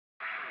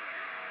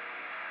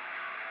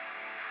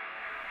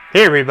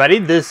Hey everybody,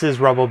 this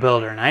is Rebel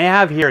Builder, and I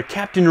have here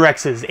Captain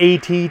Rex's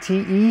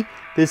ATTE.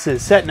 This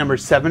is set number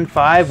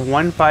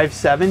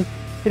 75157.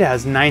 It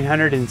has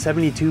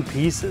 972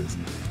 pieces.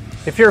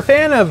 If you're a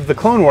fan of the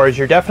Clone Wars,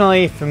 you're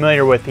definitely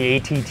familiar with the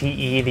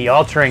ATTE, the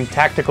Altering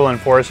Tactical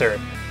Enforcer.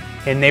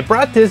 And they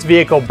brought this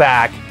vehicle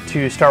back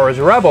to Star Wars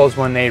Rebels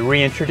when they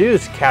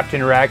reintroduced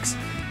Captain Rex,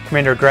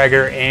 Commander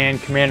Gregor,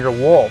 and Commander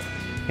Wolffe.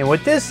 And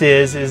what this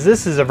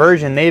is a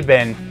version they've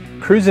been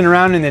cruising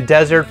around in the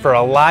desert for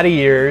a lot of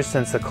years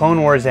since the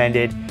Clone Wars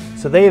ended.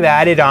 So they've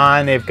added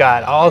on, they've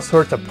got all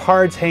sorts of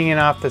parts hanging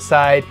off the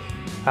side,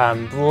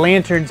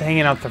 lanterns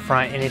hanging off the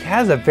front, and it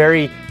has a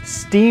very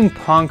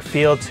steampunk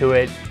feel to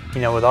it,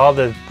 you know, with all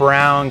the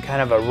brown,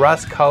 kind of a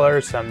rust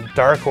color, some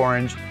dark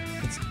orange.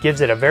 It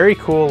gives it a very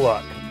cool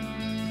look.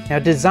 Now,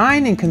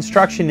 design and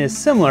construction is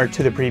similar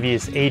to the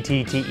previous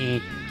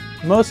ATTE,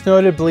 most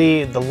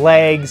notably the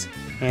legs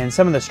and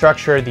some of the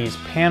structure, these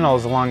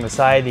panels along the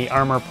side, the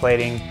armor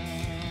plating.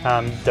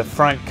 The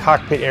front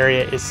cockpit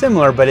area is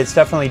similar, but it's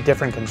definitely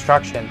different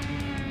construction.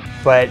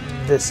 But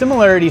the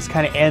similarities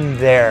kind of end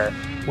there.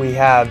 We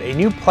have a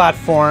new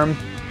platform,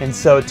 and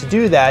so to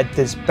do that,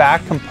 this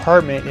back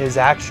compartment is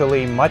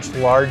actually much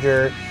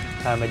larger,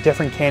 a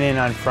different cannon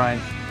on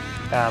front.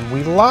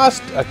 We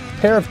lost a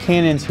pair of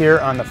cannons here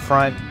on the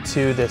front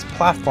to this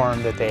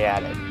platform that they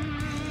added.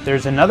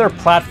 There's another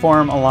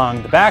platform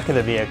along the back of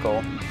the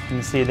vehicle. You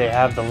can see they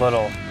have the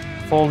little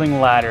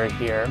folding ladder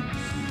here.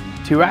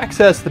 To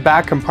access the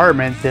back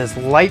compartment, this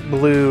light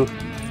blue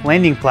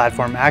landing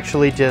platform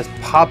actually just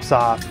pops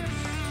off,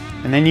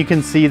 and then you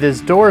can see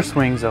this door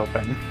swings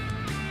open.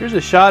 Here's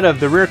a shot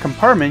of the rear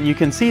compartment. You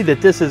can see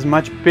that this is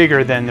much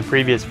bigger than the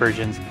previous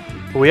versions.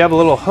 But we have a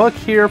little hook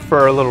here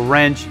for a little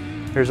wrench.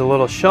 There's a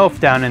little shelf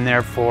down in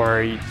there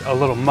for a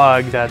little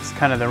mug. That's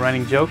kind of the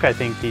running joke, I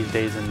think, these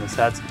days in the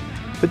sets.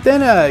 But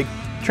then a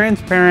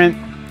transparent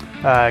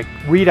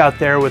readout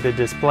there with a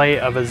display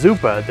of a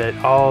Zupa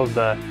that all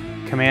the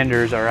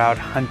commanders are out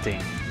hunting.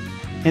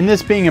 In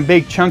this being a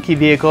big chunky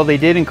vehicle, they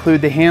did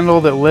include the handle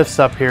that lifts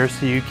up here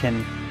so you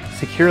can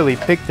securely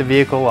pick the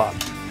vehicle up.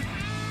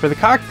 For the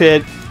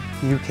cockpit,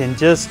 you can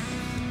just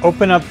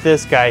open up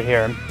this guy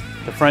here.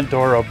 The front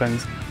door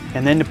opens,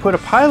 and then to put a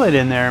pilot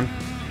in there,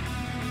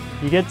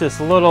 you get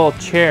this little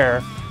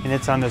chair, and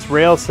it's on this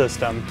rail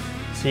system,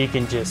 so you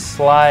can just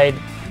slide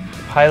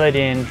the pilot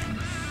in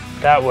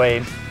that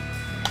way,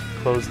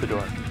 close the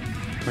door.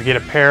 We get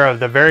a pair of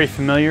the very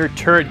familiar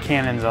turret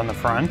cannons on the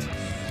front.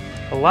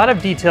 A lot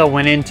of detail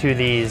went into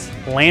these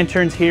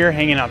lanterns here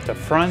hanging off the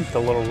front, the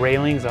little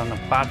railings on the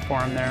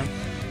platform there.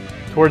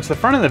 Towards the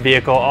front of the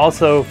vehicle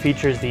also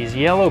features these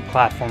yellow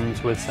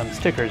platforms with some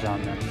stickers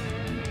on them.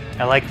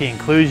 I like the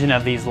inclusion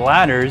of these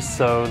ladders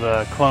so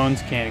the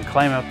clones can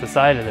climb up the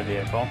side of the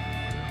vehicle.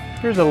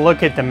 Here's a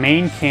look at the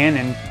main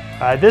cannon.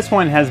 This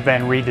one has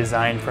been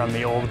redesigned from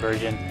the old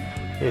version.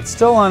 It's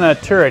still on a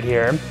turret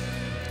here,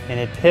 and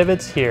it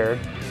pivots here,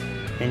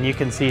 and you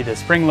can see the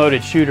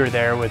spring-loaded shooter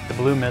there with the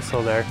blue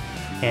missile there,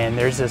 and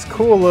there's this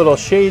cool little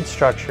shade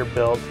structure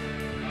built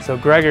so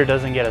Gregor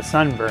doesn't get a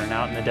sunburn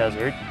out in the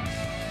desert.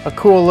 A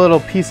cool little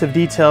piece of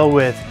detail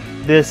with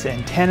this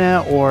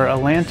antenna or a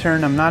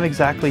lantern, I'm not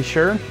exactly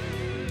sure.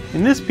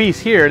 In this piece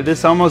here,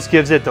 this almost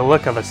gives it the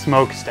look of a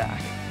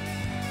smokestack.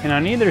 And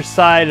on either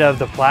side of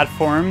the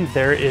platform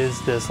there is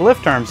this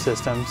lift arm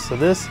system, so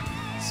this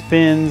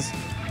spins,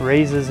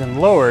 raises, and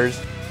lowers.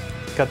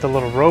 It's got the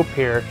little rope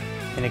here,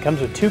 and it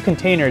comes with two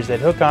containers that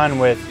hook on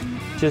with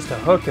just a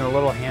hook and a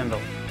little handle.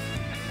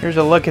 Here's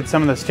a look at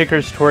some of the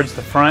stickers towards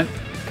the front.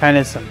 Kind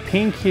of some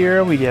pink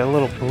here, we get a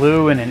little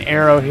blue and an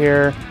arrow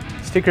here,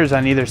 stickers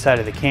on either side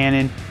of the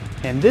cannon,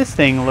 and this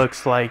thing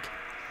looks like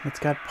it's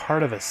got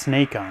part of a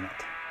snake on it.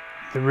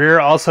 The rear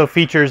also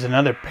features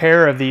another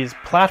pair of these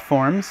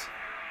platforms,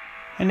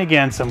 and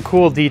again some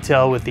cool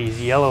detail with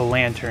these yellow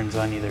lanterns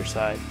on either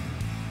side.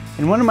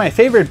 And one of my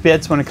favorite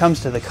bits when it comes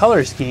to the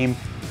color scheme,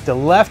 the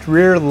left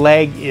rear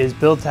leg is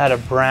built out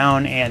of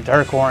brown and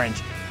dark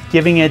orange,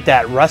 giving it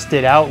that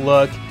rusted out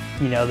look,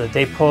 you know, that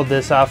they pulled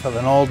this off of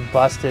an old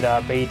busted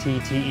up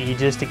ATTE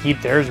just to keep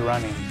theirs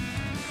running.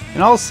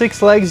 And all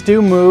six legs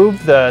do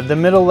move. The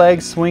middle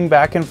legs swing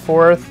back and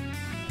forth.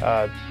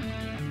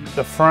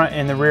 The front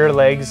and the rear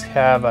legs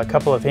have a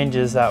couple of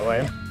hinges that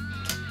way.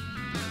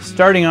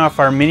 Starting off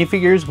our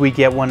minifigures, we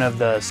get one of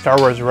the Star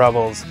Wars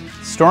Rebels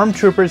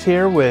Stormtroopers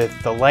here with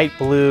the light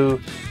blue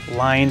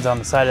lines on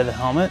the side of the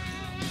helmet.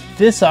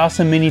 This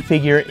awesome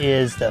minifigure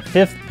is the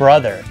fifth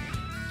brother.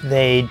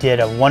 They did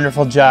a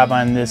wonderful job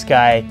on this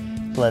guy.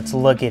 Let's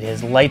look at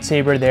his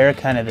lightsaber there,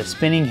 kind of the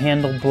spinning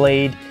handle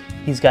blade.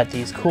 He's got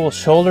these cool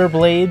shoulder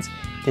blades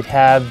that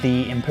have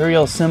the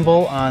Imperial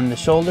symbol on the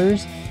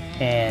shoulders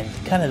and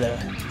kind of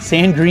the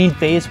sand green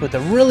face with a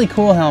really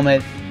cool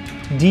helmet.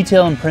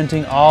 Detail and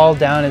printing all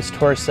down his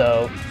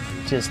torso.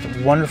 Just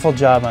wonderful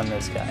job on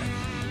this guy.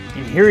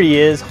 And here he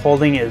is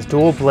holding his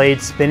dual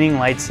blade spinning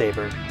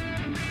lightsaber.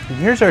 And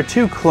here's our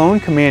two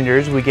clone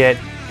commanders. We get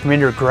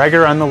Commander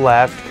Gregor on the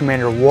left,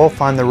 Commander Wolffe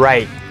on the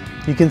right.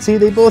 You can see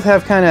they both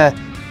have kind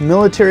of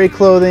military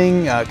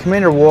clothing.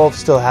 Commander Wolffe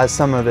still has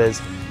some of his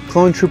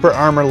clone trooper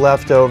armor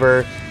left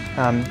over.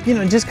 You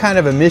know, just kind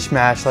of a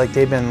mishmash, like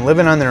they've been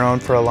living on their own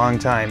for a long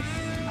time.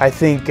 I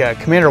think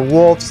Commander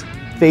Wolf's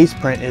face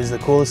print is the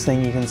coolest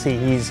thing you can see.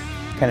 He's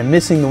kind of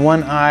missing the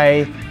one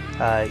eye.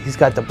 He's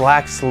got the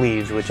black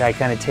sleeves, which I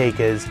kind of take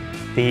as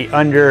the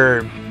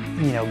under,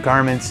 you know,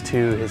 garments to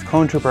his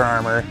clone trooper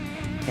armor.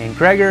 And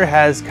Gregor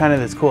has kind of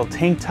this cool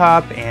tank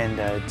top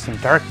and some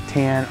dark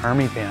tan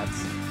army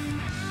pants.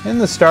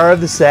 And the star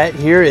of the set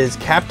here is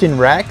Captain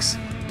Rex.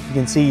 You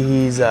can see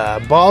he's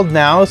bald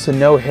now, so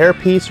no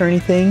hairpiece or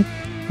anything.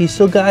 He's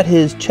still got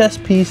his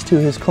chest piece to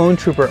his clone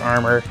trooper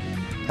armor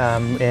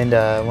and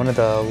one of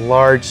the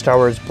large Star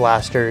Wars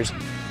blasters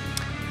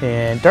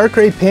and dark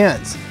gray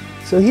pants.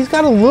 So he's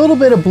got a little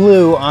bit of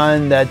blue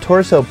on that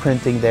torso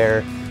printing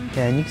there,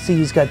 and you can see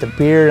he's got the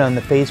beard on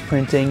the face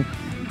printing.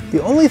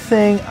 The only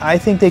thing I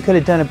think they could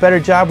have done a better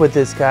job with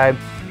this guy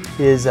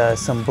is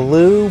some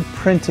blue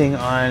printing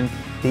on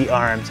the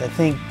arms. I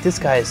think this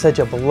guy is such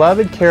a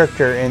beloved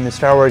character in the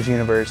Star Wars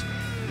universe.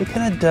 They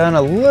could have done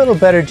a little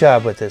better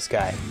job with this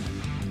guy.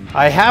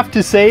 I have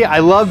to say I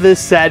love this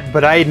set,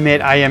 but I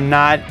admit I am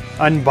not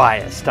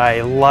unbiased.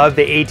 I love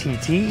the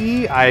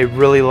ATTE, I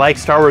really like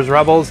Star Wars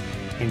Rebels,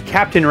 and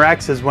Captain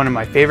Rex is one of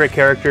my favorite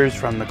characters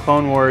from the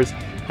Clone Wars.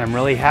 I'm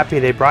really happy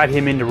they brought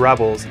him into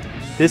Rebels.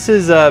 This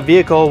is a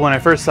vehicle, when I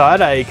first saw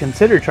it, I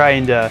considered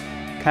trying to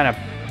kind of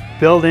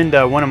build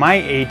into one of my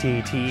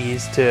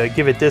ATTEs to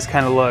give it this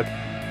kind of look.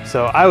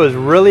 So I was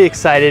really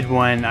excited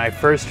when I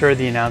first heard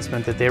the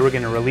announcement that they were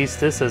going to release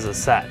this as a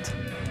set.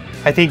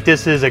 I think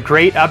this is a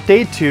great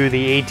update to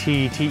the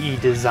ATTE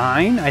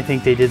design. I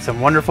think they did some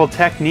wonderful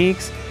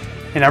techniques,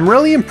 and I'm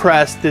really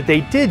impressed that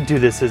they did do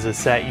this as a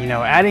set. You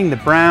know, adding the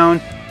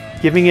brown,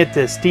 giving it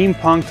the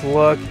steampunked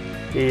look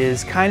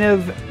is kind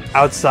of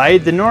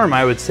outside the norm,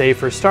 I would say,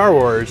 for Star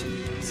Wars.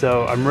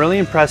 So I'm really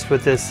impressed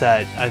with this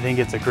set. I think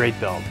it's a great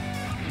build.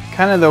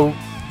 Kind of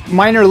the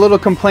minor little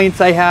complaints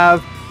I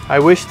have, I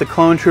wish the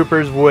clone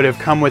troopers would have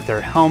come with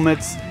their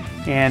helmets,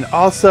 and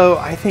also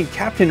I think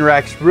Captain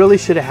Rex really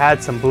should have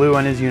had some blue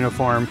on his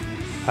uniform,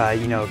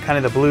 you know, kind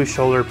of the blue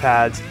shoulder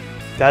pads.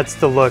 That's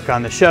the look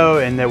on the show,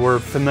 and that we're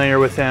familiar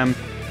with him.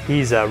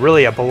 He's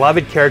really a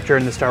beloved character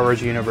in the Star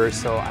Wars universe,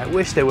 so I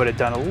wish they would have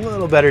done a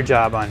little better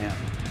job on him.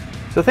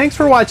 So thanks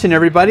for watching,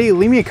 everybody.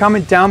 Leave me a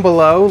comment down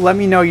below. Let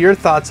me know your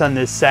thoughts on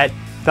this set.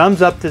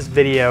 Thumbs up this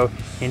video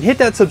and hit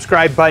that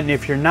subscribe button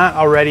if you're not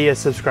already a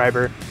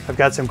subscriber. I've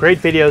got some great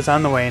videos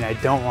on the way and I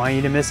don't want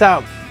you to miss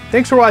out.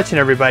 Thanks for watching,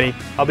 everybody.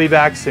 I'll be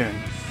back soon.